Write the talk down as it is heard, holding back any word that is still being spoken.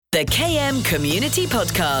The KM Community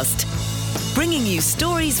Podcast, bringing you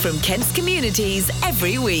stories from Kent's communities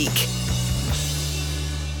every week.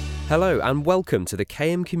 Hello and welcome to the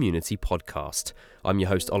KM Community Podcast. I'm your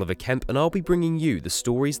host Oliver Kemp and I'll be bringing you the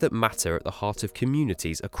stories that matter at the heart of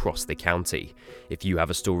communities across the county. If you have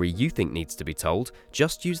a story you think needs to be told,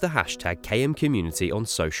 just use the hashtag KM Community on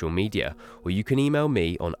social media, or you can email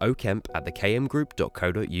me on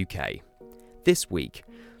okemp@thekmgroup.co.uk. This week,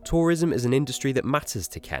 tourism is an industry that matters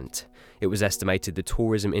to Kent. It was estimated the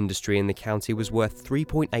tourism industry in the county was worth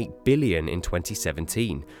 $3.8 billion in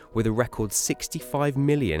 2017, with a record 65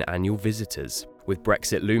 million annual visitors. With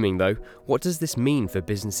Brexit looming though, what does this mean for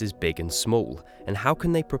businesses big and small? And how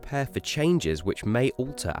can they prepare for changes which may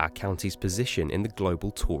alter our county's position in the global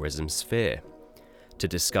tourism sphere? To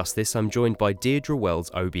discuss this, I'm joined by Deirdre Wells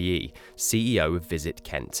OBE, CEO of Visit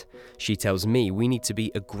Kent. She tells me we need to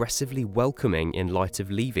be aggressively welcoming in light of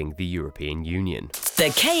leaving the European Union. The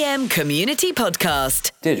KM Community Podcast.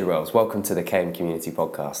 Deirdre Wells, welcome to the KM Community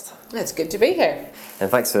Podcast. It's good to be here. And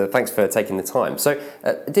thanks for taking the time. So,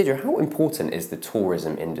 Deirdre, how important is the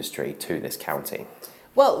tourism industry to this county?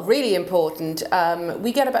 Well, really important.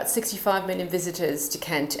 We get about 65 million visitors to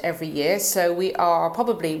Kent every year, so we are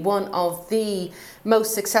probably one of the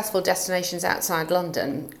most successful destinations outside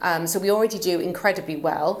London. So we already do incredibly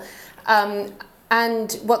well.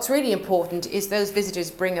 And what's really important is those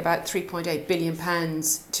visitors bring about £3.8 billion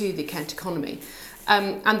to the Kent economy.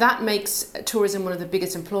 And that makes tourism one of the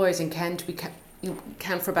biggest employers in Kent. We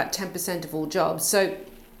count for about 10% of all jobs. So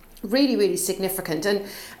really, really significant. And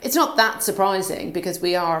it's not that surprising because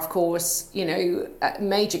we are, of course, a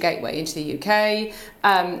major gateway into the UK.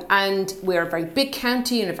 And we're a very big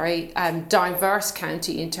county and a very diverse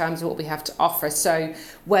county in terms of what we have to offer. So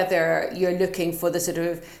whether you're looking for the sort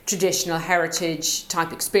of traditional heritage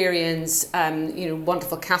type experience,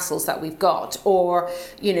 wonderful castles that we've got, or,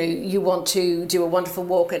 you want to do a wonderful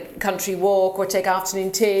walk at Country Walk or take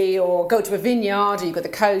afternoon tea or go to a vineyard or you've got the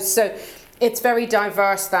coast. So it's very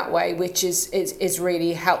diverse that way, which is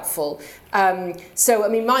really helpful.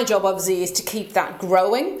 My job obviously is to keep that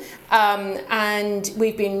growing. And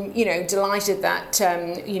we've been, delighted that,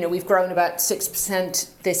 we've grown about 6%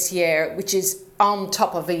 this year, which is on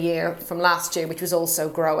top of a year from last year, which was also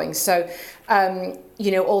growing. So,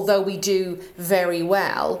 although we do very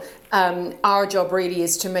well, our job really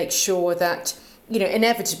is to make sure that,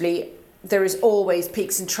 inevitably, there is always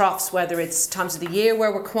peaks and troughs, whether it's times of the year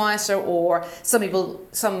where we're quieter, or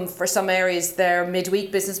for some areas their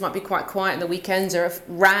midweek business might be quite quiet and the weekends are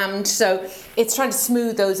rammed. So it's trying to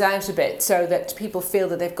smooth those out a bit so that people feel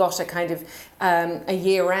that they've got a kind of a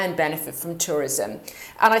year-round benefit from tourism.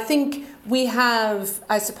 And I think we have,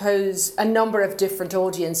 I suppose, a number of different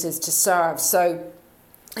audiences to serve. So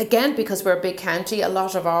again, because we're a big county, a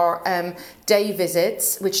lot of our day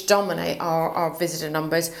visits, which dominate our visitor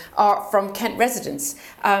numbers, are from Kent residents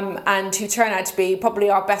and who turn out to be probably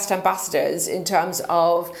our best ambassadors in terms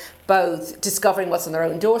of both discovering what's on their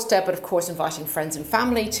own doorstep, but of course inviting friends and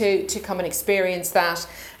family to come and experience that.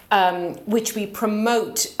 Which we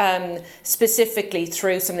promote specifically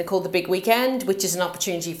through something called the Big Weekend, which is an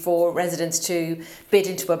opportunity for residents to bid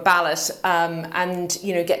into a ballot and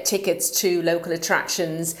get tickets to local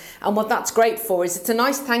attractions. And what that's great for is it's a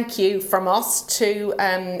nice thank you from us to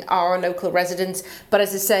our local residents. But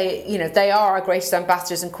as I say, they are our greatest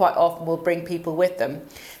ambassadors and quite often will bring people with them.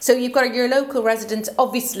 So you've got your local residents,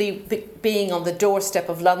 obviously being on the doorstep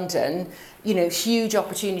of London, huge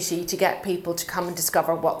opportunity to get people to come and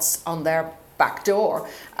discover what's on their back door.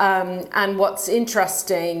 And what's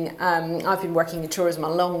interesting, I've been working in tourism a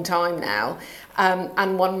long time now,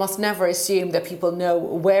 and one must never assume that people know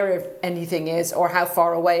where anything is or how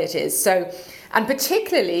far away it is. So, and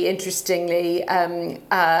particularly interestingly, and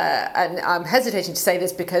I'm hesitating to say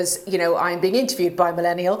this because, I'm being interviewed by a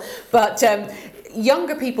millennial, but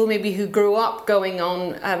younger people maybe who grew up going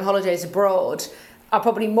on holidays abroad are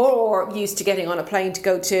probably more used to getting on a plane to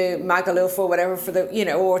go to Magaluf or whatever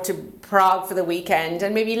or to Prague for the weekend,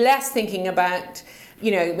 and maybe less thinking about,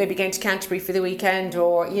 maybe going to Canterbury for the weekend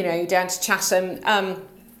or, down to Chatham.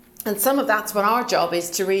 And some of that's what our job is,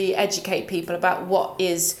 to really educate people about what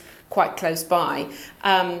is quite close by.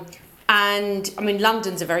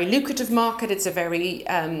 London's a very lucrative market. It's a very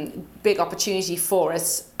big opportunity for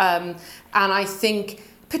us. And I think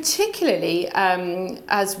particularly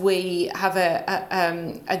as we have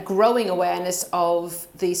a growing awareness of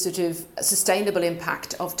the sort of sustainable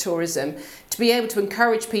impact of tourism, to be able to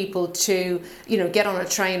encourage people to, get on a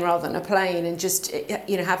train rather than a plane and just,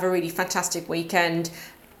 have a really fantastic weekend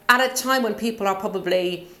at a time when people are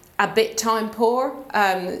probably a bit time poor.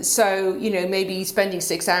 So, maybe spending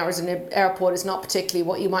 6 hours in an airport is not particularly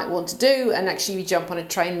what you might want to do. And actually you jump on a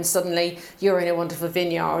train and suddenly you're in a wonderful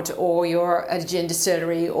vineyard, or you're at a gin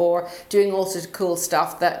distillery, or doing all sorts of cool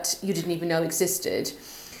stuff that you didn't even know existed.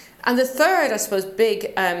 And the third, I suppose,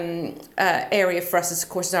 big area for us is, of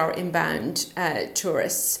course, our inbound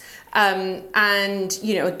tourists. And,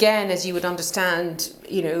 again, as you would understand,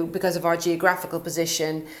 because of our geographical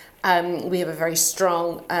position, we have a very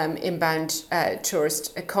strong inbound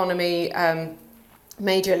tourist economy,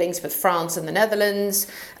 major links with France and the Netherlands,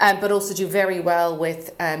 but also do very well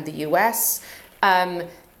with the US,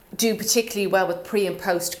 do particularly well with pre and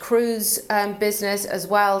post cruise business as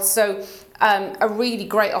well. So a really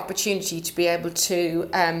great opportunity to be able to,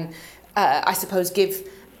 I suppose, give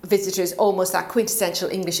visitors almost that quintessential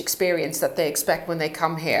English experience that they expect when they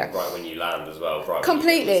come here. Right when you land as well. Right.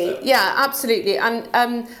 Completely, yeah, absolutely.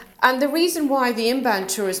 And the reason why the inbound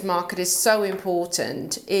tourist market is so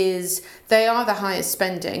important is they are the highest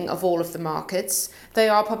spending of all of the markets. They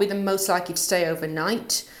are probably the most likely to stay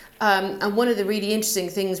overnight. And one of the really interesting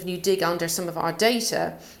things when you dig under some of our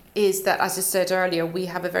data is that, as I said earlier, we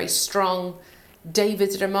have a very strong day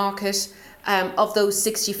visitor market. Of those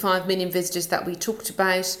 65 million visitors that we talked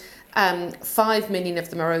about, 5 million of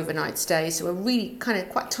them are overnight stays, so a really kind of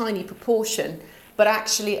quite tiny proportion. But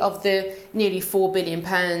actually, of the nearly £4 billion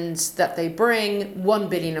that they bring, 1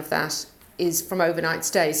 billion of that is from overnight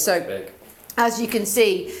stays. So, as you can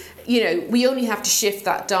see, we only have to shift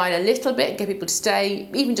that dial a little bit and get people to stay,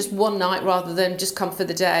 even just one night rather than just come for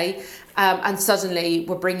the day. And suddenly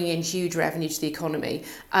we're bringing in huge revenue to the economy.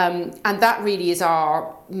 And that really is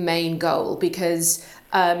our main goal, because,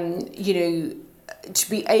 to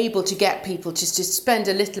be able to get people just to spend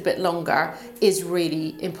a little bit longer is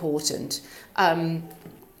really important.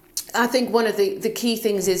 I think one of the key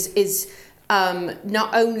things is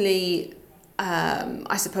not only,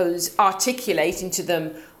 I suppose, articulating to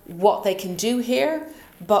them what they can do here,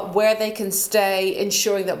 but where they can stay,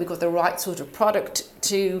 ensuring that we've got the right sort of product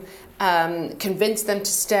to convince them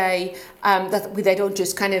to stay, that they don't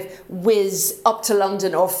just kind of whiz up to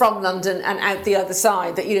London or from London and out the other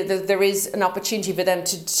side, that there is an opportunity for them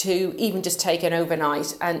to even just take an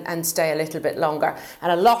overnight and stay a little bit longer.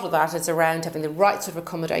 And a lot of that is around having the right sort of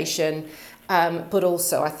accommodation, but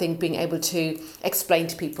also I think being able to explain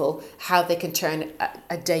to people how they can turn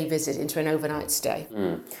a day visit into an overnight stay.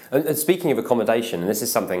 And speaking of accommodation, and this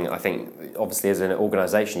is something I think obviously as an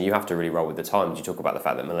organisation you have to really roll with the times. You talk about the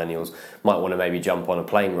fact that millennials might want to maybe jump on a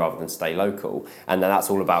plane rather than stay local, and then that's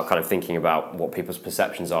all about kind of thinking about what people's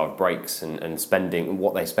perceptions are of breaks and spending and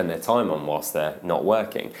what they spend their time on whilst they're not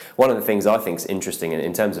working. One of the things I think is interesting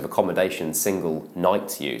in terms of accommodation single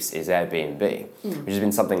night use is Airbnb, which has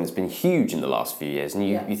been something that's been huge in the last few years, and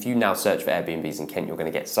if you now search for Airbnbs in Kent, you're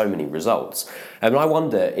going to get so many results. And I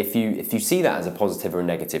wonder if you see that as a positive or a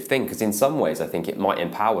negative thing, because in some ways I think it might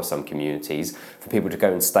empower some communities for people to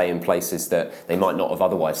go and stay in places that they might not have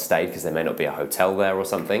otherwise stayed, because there may not be a hotel there or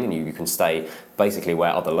something, and you can stay basically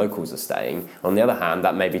where other locals are staying. On the other hand,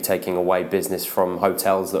 that may be taking away business from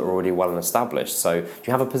hotels that are already well established. So do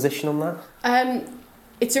you have a position on that?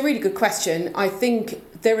 It's a really good question. I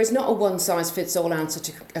think there is not a one-size-fits-all answer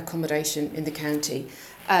to accommodation in the county.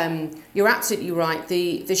 You're absolutely right.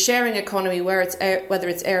 The sharing economy, whether it's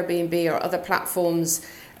Airbnb or other platforms,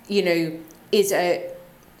 is a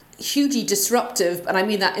hugely disruptive, and I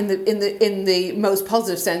mean that in the most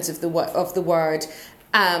positive sense of the word.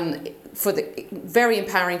 For the very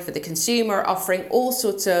empowering for the consumer, offering all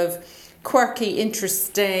sorts of quirky,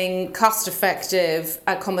 interesting, cost-effective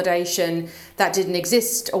accommodation that didn't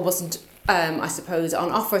exist or wasn't, I suppose,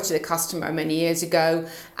 on offer to the customer many years ago,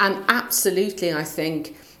 and absolutely, I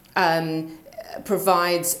think,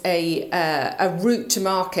 provides a route to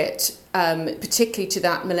market, particularly to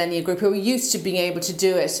that millennial group who are used to being able to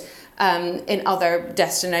do it in other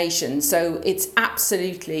destinations. So it's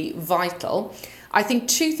absolutely vital. I think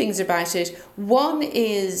two things about it. One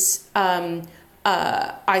is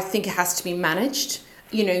I think it has to be managed.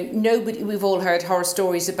 We've all heard horror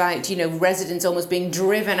stories about, residents almost being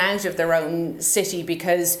driven out of their own city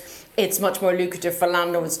because it's much more lucrative for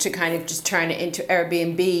landlords to kind of just turn it into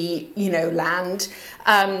Airbnb, land.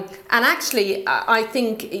 And actually, I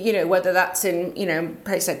think, whether that's in,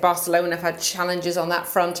 places like Barcelona have had challenges on that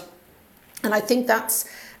front. And I think that's,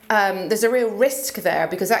 there's a real risk there,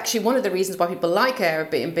 because actually one of the reasons why people like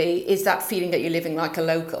Airbnb is that feeling that you're living like a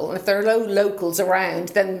local. And if there are no locals around,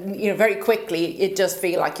 then very quickly it does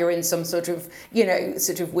feel like you're in some sort of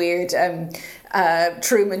weird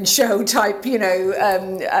Truman Show type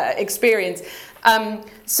experience.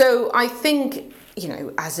 So I think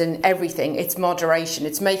as in everything, it's moderation.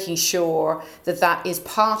 It's making sure that is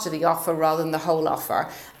part of the offer rather than the whole offer.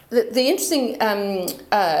 The interesting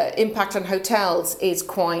impact on hotels is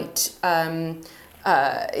quite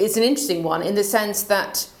is an interesting one in the sense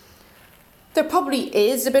that there probably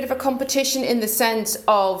is a bit of a competition in the sense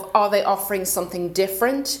of, are they offering something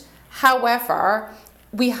different? However,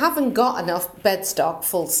 we haven't got enough bed stock,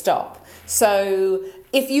 full stop. So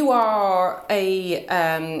if you are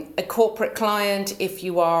a corporate client, if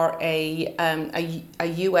you are a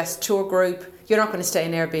US tour group, you're not going to stay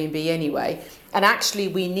in Airbnb anyway. And actually,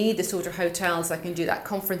 we need the sort of hotels that can do that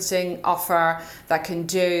conferencing offer, that can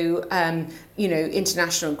do,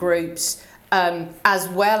 international groups, as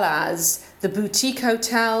well as the boutique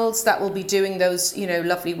hotels that will be doing those,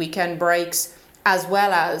 lovely weekend breaks, as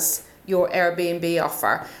well as your Airbnb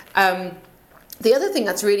offer. The other thing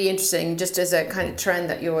that's really interesting, just as a kind of trend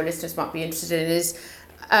that your listeners might be interested in, is,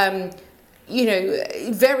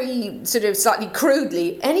 very sort of slightly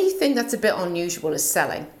crudely, anything that's a bit unusual is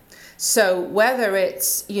selling. So whether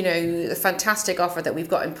it's, the fantastic offer that we've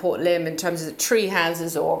got in Port Lim in terms of the tree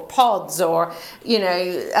houses or pods or,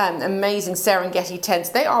 amazing Serengeti tents,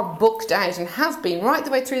 they are booked out and have been right the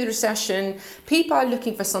way through the recession. People are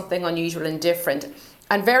looking for something unusual and different.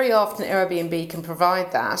 And very often Airbnb can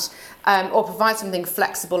provide that, or provide something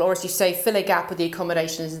flexible, or as you say, fill a gap with the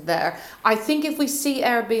accommodations there. I think if we see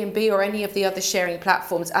Airbnb or any of the other sharing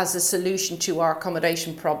platforms as a solution to our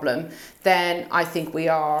accommodation problem, then I think we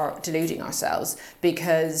are deluding ourselves,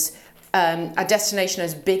 because a destination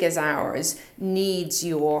as big as ours needs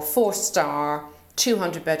your 4-star,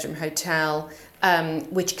 200-bedroom hotel,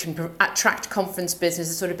 which can attract conference business,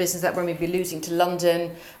 the sort of business that we're maybe losing to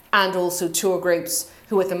London, and also tour groups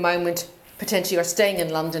who at the moment potentially are staying in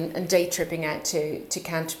London and day tripping out to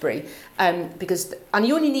Canterbury. And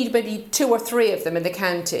you only need maybe 2 or 3 of them in the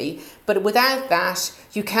county, but without that,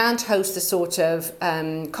 you can't host the sort of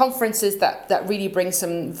conferences that really bring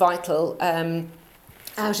some vital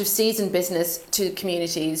out of season business to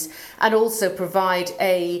communities, and also provide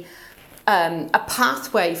a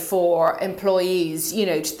pathway for employees,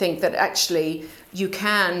 to think that actually you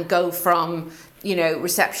can go from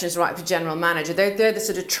receptionist right up to general manager. They're the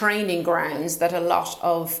sort of training grounds that a lot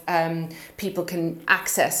of people can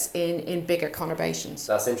access in bigger conurbations.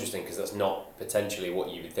 That's interesting, because that's not potentially what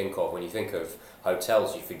you would think of. When you think of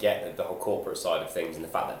hotels, you forget the whole corporate side of things, and the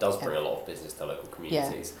fact that does bring a lot of business to local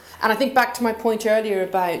communities. Yeah. And I think back to my point earlier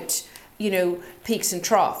about, peaks and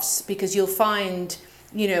troughs, because you'll find,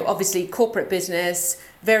 obviously corporate business,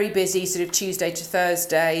 very busy sort of Tuesday to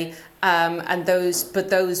Thursday, and those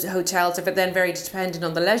hotels are then very dependent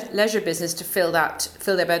on the leisure business to fill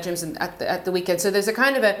their bedrooms at the weekend. So there's a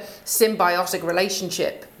kind of a symbiotic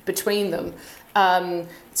relationship between them.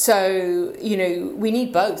 So we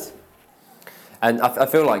need both. And I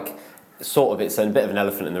feel like sort of it's a bit of an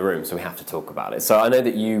elephant in the room, so we have to talk about it. So I know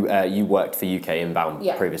that you worked for UK Inbound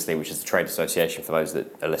previously, which is the trade association for those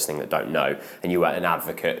that are listening that don't know, and you were an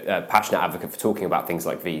advocate, passionate advocate for talking about things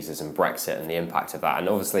like visas and Brexit and the impact of that. And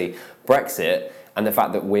obviously Brexit and the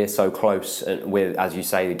fact that we're so close, and we're, as you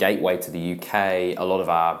say, the gateway to the UK, a lot of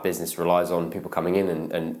our business relies on people coming in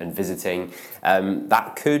and visiting.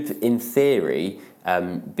 That could, in theory,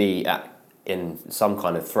 be in some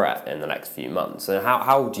kind of threat in the next few months. And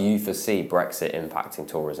how do you foresee Brexit impacting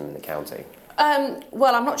tourism in the county?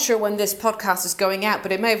 Well, I'm not sure when this podcast is going out,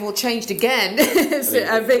 but it may have all changed again. If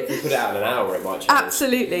you put it out in an hour, it might change.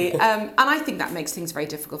 Absolutely. And I think that makes things very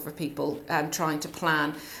difficult for people trying to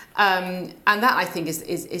plan. And that, I think,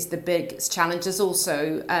 is the biggest challenge. There's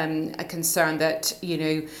also a concern that,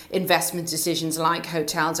 investment decisions like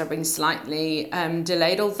hotels are being slightly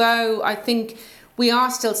delayed, although I think we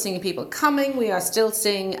are still seeing people coming, we are still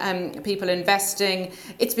seeing people investing.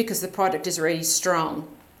 It's because the product is really strong.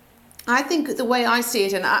 I think the way I see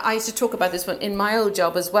it, and I used to talk about this one in my old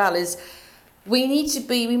job as well, is we may need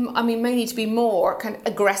to be more kind of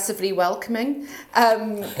aggressively welcoming,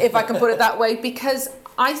 if I can put it that way, because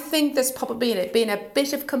I think there's probably been a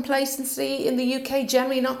bit of complacency in the UK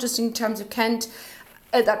generally, not just in terms of Kent,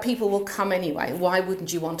 that people will come anyway. Why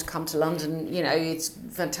wouldn't you want to come to London? It's a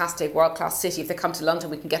fantastic, world-class city. If they come to London,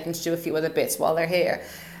 we can get them to do a few other bits while they're here.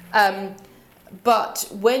 But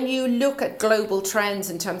when you look at global trends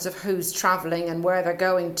in terms of who's travelling and where they're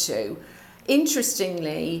going to,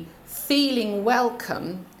 interestingly, feeling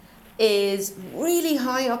welcome is really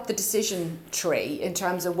high up the decision tree in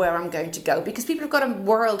terms of where I'm going to go, because people have got a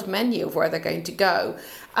world menu of where they're going to go.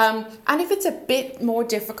 And if it's a bit more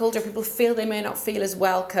difficult, or people feel they may not feel as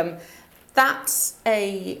welcome, that's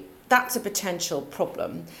a potential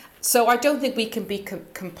problem. So I don't think we can be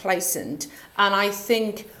complacent. And I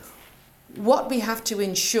think what we have to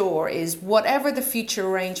ensure is whatever the future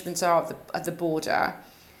arrangements are at the border,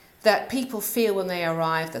 that people feel when they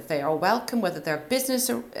arrive that they are welcome, whether they're business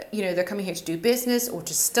or, they're coming here to do business or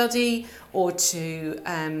to study or to,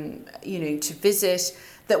 to visit,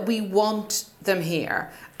 that we want them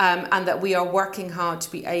here, and that we are working hard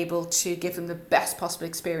to be able to give them the best possible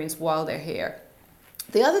experience while they're here.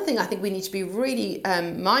 The other thing I think we need to be really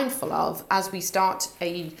mindful of as we start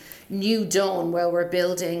a new dawn where we're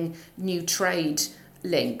building new trade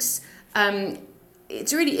links,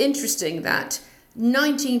 it's really interesting that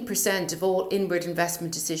 19% of all inward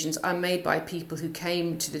investment decisions are made by people who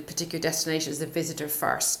came to the particular destination as a visitor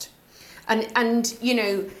first. And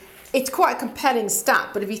it's quite a compelling stat,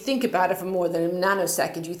 but if you think about it for more than a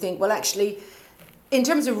nanosecond, you think, well, actually, in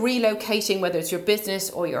terms of relocating, whether it's your business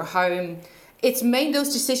or your home,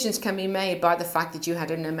 those decisions can be made by the fact that you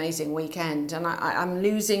had an amazing weekend. And I'm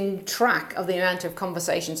losing track of the amount of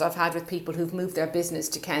conversations I've had with people who've moved their business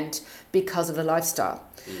to Kent because of the lifestyle.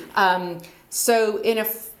 So in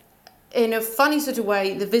a funny sort of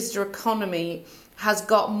way, the visitor economy has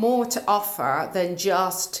got more to offer than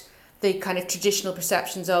just the kind of traditional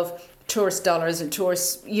perceptions of tourist dollars and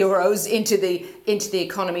tourist euros into the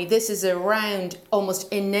economy. This is around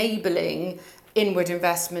almost enabling inward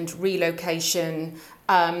investment, relocation,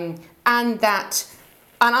 and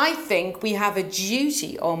I think we have a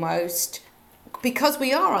duty almost, because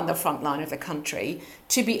we are on the front line of the country,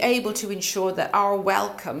 to be able to ensure that our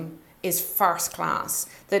welcome is first class,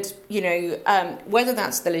 that, whether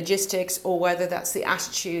that's the logistics or whether that's the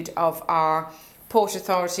attitude of our port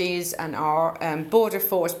authorities and our border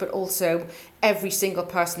force, but also every single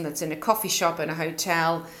person that's in a coffee shop and a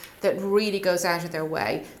hotel that really goes out of their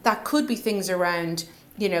way. That could be things around,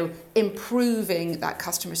 improving that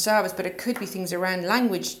customer service, but it could be things around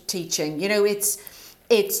language teaching.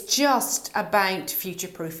 It's just about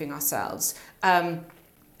future-proofing ourselves. I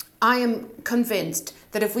am convinced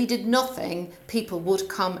that if we did nothing, people would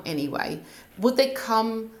come anyway. Would they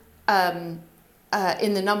come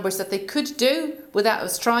in the numbers that they could do without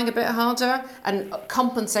us trying a bit harder and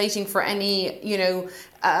compensating for any,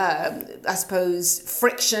 I suppose,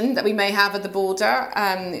 friction that we may have at the border,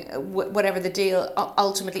 whatever the deal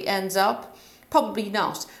ultimately ends up? Probably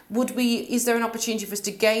not. Is there an opportunity for us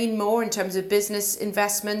to gain more in terms of business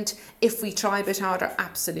investment if we try a bit harder?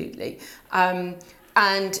 Absolutely.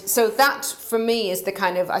 And so that, for me, is the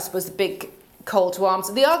kind of, I suppose, the big call to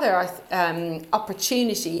arms. The other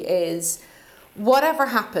opportunity is, whatever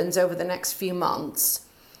happens over the next few months,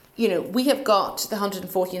 we have got the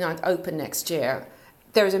 149th Open next year.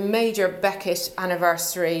 There is a major Beckett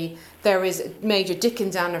anniversary. There is a major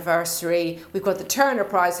Dickens anniversary. We've got the Turner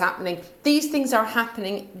Prize happening. These things are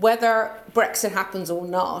happening whether Brexit happens or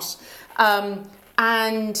not.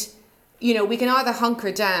 We can either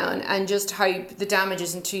hunker down and just hope the damage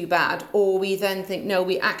isn't too bad, or we then think, no,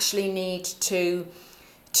 we actually need to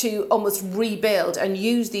almost rebuild and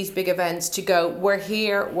use these big events to go, we're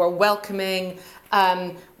here, we're welcoming,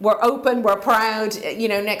 we're open, we're proud,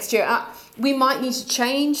 next year. We might need to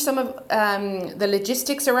change some of the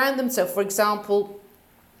logistics around them. So, for example,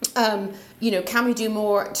 can we do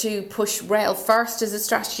more to push rail first as a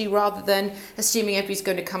strategy rather than assuming everybody's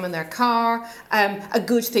going to come in their car? A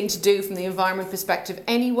good thing to do from the environment perspective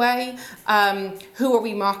anyway. Who are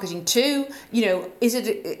we marketing to? Is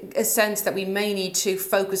it a sense that we may need to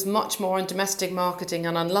focus much more on domestic marketing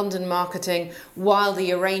and on London marketing while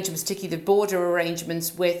the arrangements, particularly the border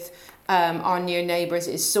arrangements with our near neighbours,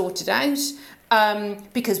 is sorted out?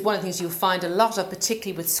 Because one of the things you'll find a lot of,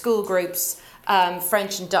 particularly with school groups,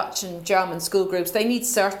 French and Dutch and German school groups, they need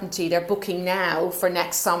certainty. They're booking now for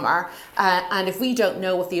next summer, and if we don't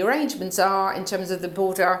know what the arrangements are in terms of the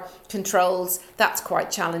border controls, that's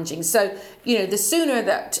quite challenging. So, the sooner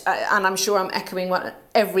that, and I'm sure I'm echoing what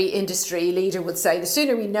every industry leader would say, the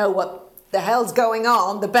sooner we know what the hell's going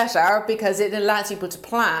on, the better, because it allows people to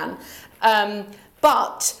plan.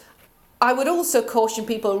 But I would also caution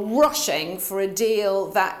people rushing for a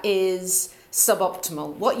deal that is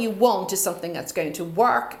suboptimal. What you want is something that's going to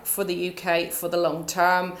work for the UK for the long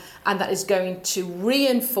term, and that is going to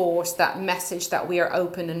reinforce that message that we are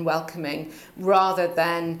open and welcoming, rather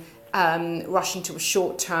than rushing to a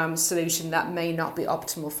short-term solution that may not be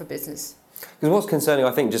optimal for business. Because what's concerning,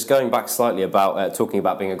 I think, just going back slightly about talking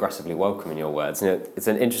about being aggressively welcome in your words, it's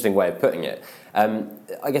an interesting way of putting it.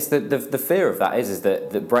 I guess the fear of that is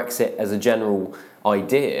that Brexit as a general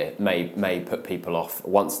idea may put people off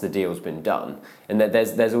once the deal's been done, and that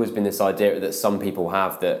there's always been this idea that some people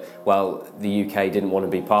have that, well, the UK didn't want to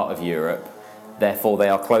be part of Europe, therefore they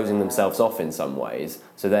are closing themselves off in some ways.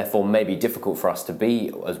 So therefore may be difficult for us to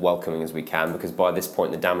be as welcoming as we can, because by this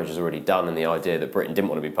point the damage is already done and the idea that Britain didn't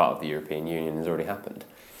want to be part of the European Union has already happened.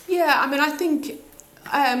 Yeah, I mean, I think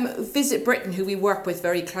Visit Britain, who we work with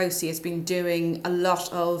very closely, has been doing a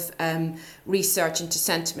lot of research into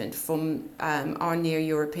sentiment from our near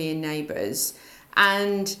European neighbours.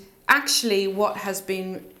 And actually what has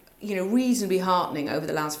been, reasonably heartening over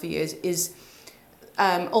the last few years is,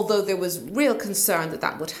 although there was real concern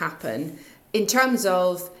that would happen, in terms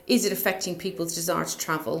of, is it affecting people's desire to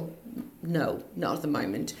travel? No, not at the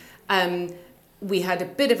moment. We had a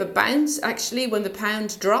bit of a bounce, actually, when the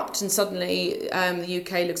pound dropped, and suddenly the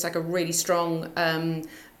UK looks like a really strong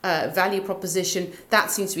value proposition.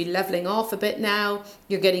 That seems to be levelling off a bit now.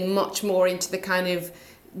 You're getting much more into the kind of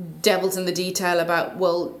devil's in the detail about,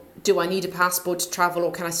 well, do I need a passport to travel,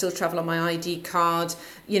 or can I still travel on my ID card?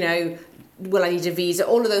 Will I need a visa?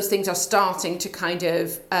 All of those things are starting to kind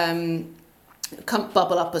of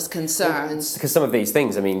bubble up as concerns. Because some of these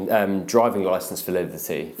things, driving licence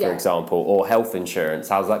validity, for example, or health insurance,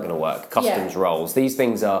 how's that going to work? Customs rolls. These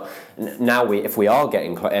things are, now if we are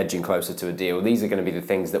edging closer to a deal, these are going to be the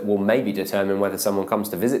things that will maybe determine whether someone comes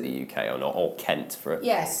to visit the UK or not, or Kent for it.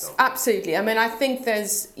 Yes, absolutely. I think there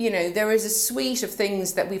is a suite of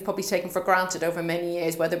things that we've probably taken for granted over many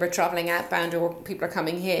years, whether we're travelling outbound or people are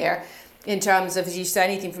coming here, in terms of, as you say,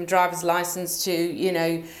 anything from driver's licence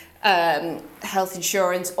to, health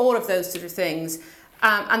insurance, all of those sort of things.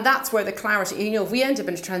 And that's where the clarity, if we end up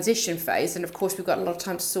in a transition phase, and of course we've got a lot of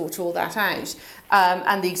time to sort all that out,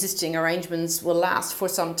 and the existing arrangements will last for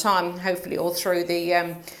some time, hopefully all through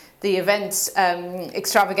the events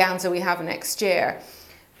extravaganza we have next year.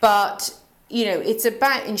 But, it's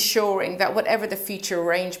about ensuring that whatever the future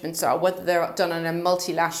arrangements are, whether they're done on a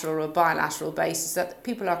multilateral or a bilateral basis, that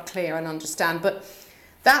people are clear and understand. But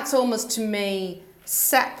that's almost, to me,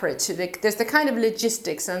 separate to there's the kind of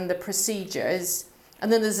logistics and the procedures,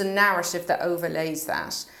 and then there's a narrative that overlays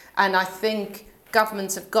that. And I think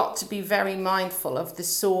governments have got to be very mindful of the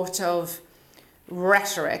sort of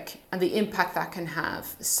rhetoric and the impact that can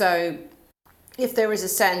have. So if there is a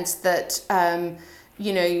sense that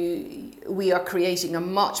we are creating a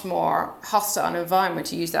much more hostile environment,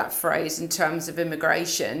 to use that phrase, in terms of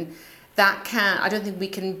immigration, I don't think we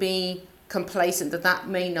can be complacent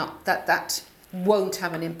that won't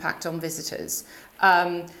have an impact on visitors.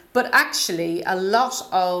 But actually, a lot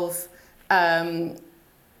of,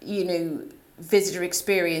 visitor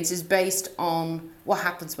experience is based on what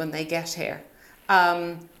happens when they get here.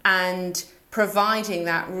 And providing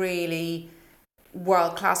that really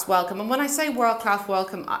world-class welcome. And when I say world-class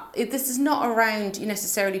welcome, this is not around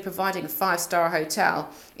necessarily providing a 5-star hotel.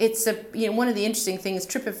 It's one of the interesting things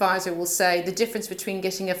TripAdvisor will say, the difference between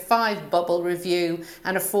getting a 5-bubble review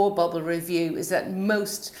and a 4-bubble review is that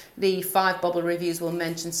the 5-bubble reviews will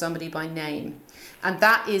mention somebody by name. And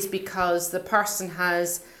that is because the person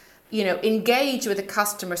has engaged with the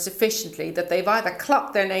customer sufficiently that they've either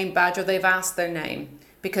clocked their name badge or they've asked their name.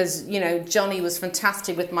 Because, Johnny was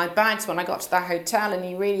fantastic with my bags when I got to that hotel, and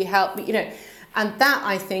he really helped me, And that,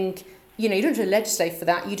 I think, you don't have to legislate for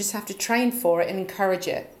that. You just have to train for it and encourage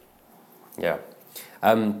it. Yeah.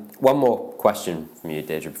 One more question from you,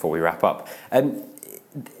 Deirdre, before we wrap up.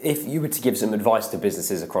 If you were to give some advice to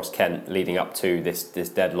businesses across Kent leading up to this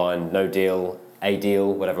deadline, no deal, a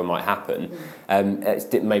deal, whatever might happen,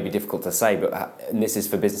 it may be difficult to say, and this is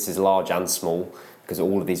for businesses large and small, because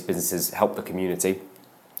all of these businesses help the community.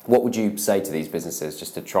 What would you say to these businesses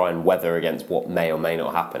just to try and weather against what may or may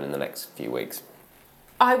not happen in the next few weeks?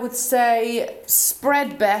 I would say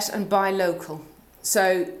spread bet and buy local.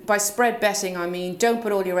 So by spread betting, I mean don't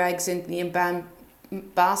put all your eggs in the inbound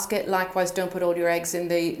basket. Likewise, don't put all your eggs in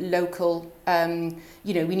the local. We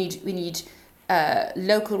need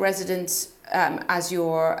local residents as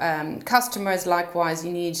your customers. Likewise,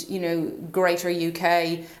 you need greater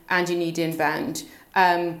UK, and you need inbound.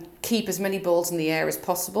 Keep as many balls in the air as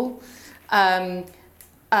possible. In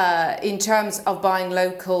terms of buying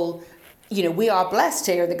local, we are blessed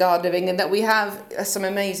here in the Garden of England that we have some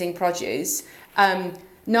amazing produce.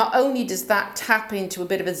 Not only does that tap into a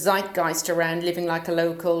bit of a zeitgeist around living like a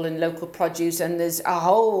local and local produce, and there's a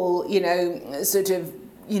whole,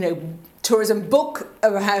 tourism book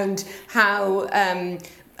around how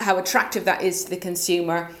attractive that is to the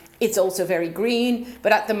consumer. It's also very green,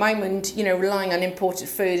 but at the moment, relying on imported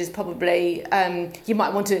food is probably, you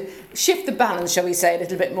might want to shift the balance, shall we say, a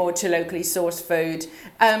little bit more to locally sourced food.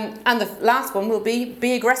 And the last one will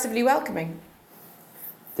be aggressively welcoming.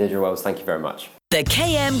 Deirdre Wells, thank you very much. The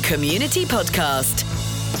KM Community Podcast,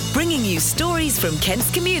 bringing you stories from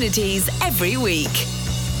Kent's communities every week.